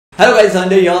Hello guys,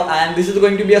 Dhananjay here, and this is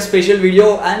going to be a special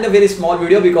video and a very small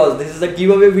video because this is a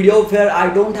giveaway video where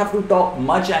I don't have to talk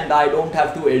much and I don't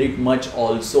have to edit much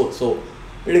also. So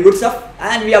pretty good stuff,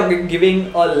 and we are giving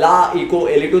a LeEco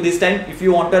Le2 this time. If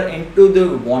you want to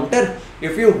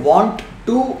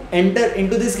enter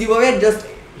into this giveaway, just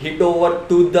hit over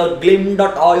to the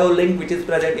glim.io link which is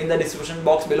present in the description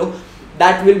box below.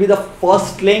 That will be the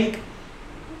first link.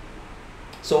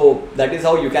 So that is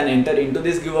how you can enter into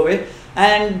this giveaway,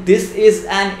 and this is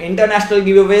an international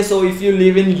giveaway. So if you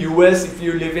live in US, if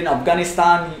you live in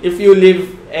Afghanistan, if you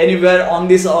live anywhere on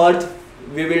this earth,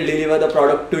 we will deliver the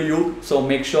product to you. So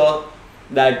make sure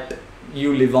that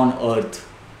you live on earth.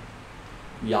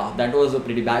 Yeah, that was a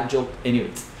pretty bad joke.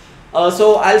 Anyways,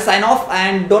 so I'll sign off,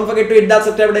 and don't forget to hit that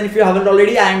subscribe button if you haven't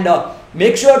already, and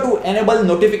make sure to enable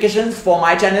notifications for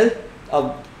my channel.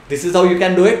 This is how you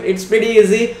can do it. It's pretty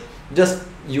easy. Just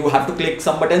you have to click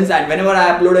some buttons, and whenever I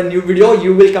upload a new video,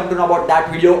 you will come to know about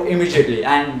that video immediately.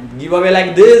 And giveaway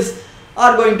like this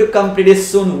are going to come pretty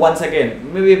soon once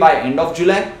again, maybe by end of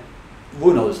July,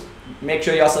 who knows. Make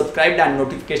sure you are subscribed and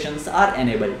notifications are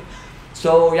enabled.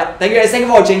 So yeah, thank you guys, thank you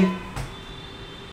for watching.